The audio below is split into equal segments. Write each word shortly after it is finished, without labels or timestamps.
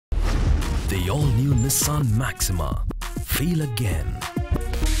The all-new Nissan Maxima. Feel again.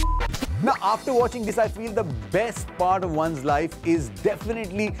 Now, after watching this, I feel the best part of one's life is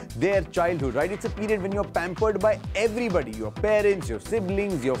definitely their childhood, right? It's a period when you're pampered by everybody. Your parents, your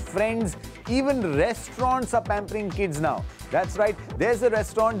siblings, your friends. Even restaurants are pampering kids now. That's right. There's a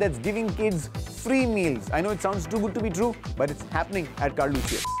restaurant that's giving kids free meals. I know it sounds too good to be true, but it's happening at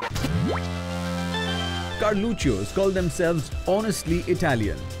Carluccios. Carluccios call themselves honestly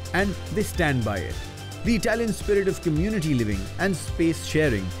Italian, and they stand by it. The Italian spirit of community living and space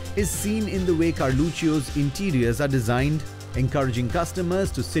sharing is seen in the way Carluccio's interiors are designed, encouraging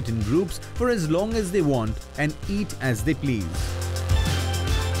customers to sit in groups for as long as they want and eat as they please.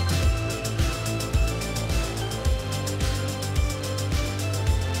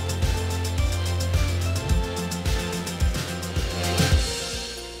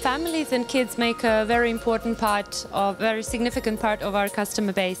 Families and kids make a very important part, very significant part of our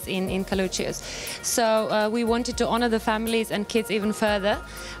customer base in Carluccios. So we wanted to honor the families and kids even further.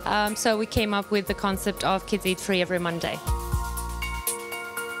 So we came up with the concept of Kids Eat Free every Monday.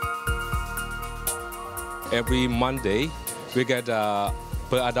 Every Monday, we get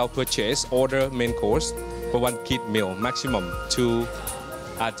per adult purchase order main course for one kid meal, maximum 2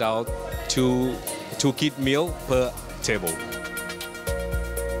 adult, 2 kid meal per table.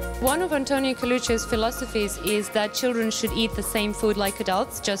 One of Antonio Carluccio's philosophies is that children should eat the same food like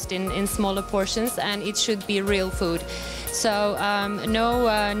adults, just in smaller portions, and it should be real food. So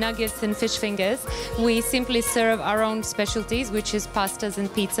no nuggets and fish fingers. We simply serve our own specialties, which is pastas and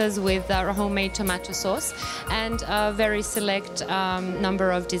pizzas with our homemade tomato sauce, and a very select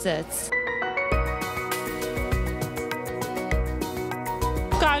number of desserts.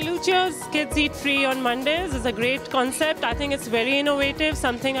 Carluccio's Kids Eat Free on Mondays is a great concept. I think it's very innovative,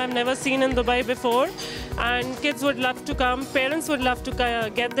 something I've never seen in Dubai before. And kids would love to come, parents would love to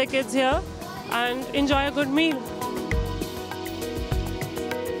get their kids here and enjoy a good meal.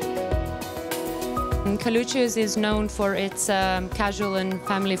 Carluccios is known for its casual and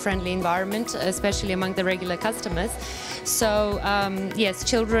family-friendly environment, especially among the regular customers. So yes,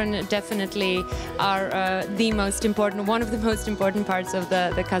 children definitely are one of the most important parts of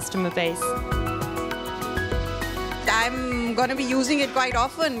the customer base. I'm going to be using it quite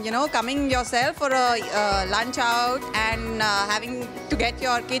often, you know, coming yourself for a lunch out and having to get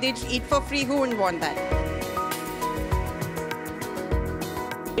your kid eat for free. Who wouldn't want that?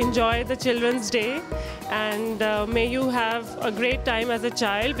 Enjoy the Children's Day, and may you have a great time as a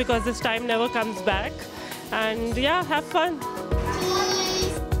child, because this time never comes back. And yeah, have fun.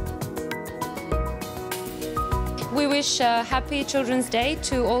 We wish Happy Children's Day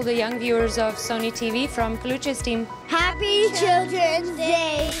to all the young viewers of Sony TV from Carluccio's team. Happy Children's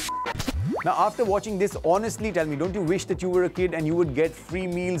Day! Now, after watching this, honestly tell me, don't you wish that you were a kid and you would get free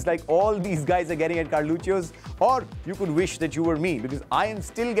meals like all these guys are getting at Carluccios? Or you could wish that you were me, because I am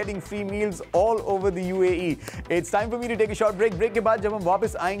still getting free meals all over the UAE. It's time for me to take a short break. Break ke baad jab hum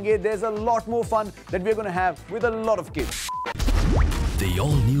wapas aayenge, there's a lot more fun that we're going to have with a lot of kids. The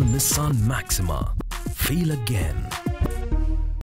all-new Nissan Maxima. Feel again.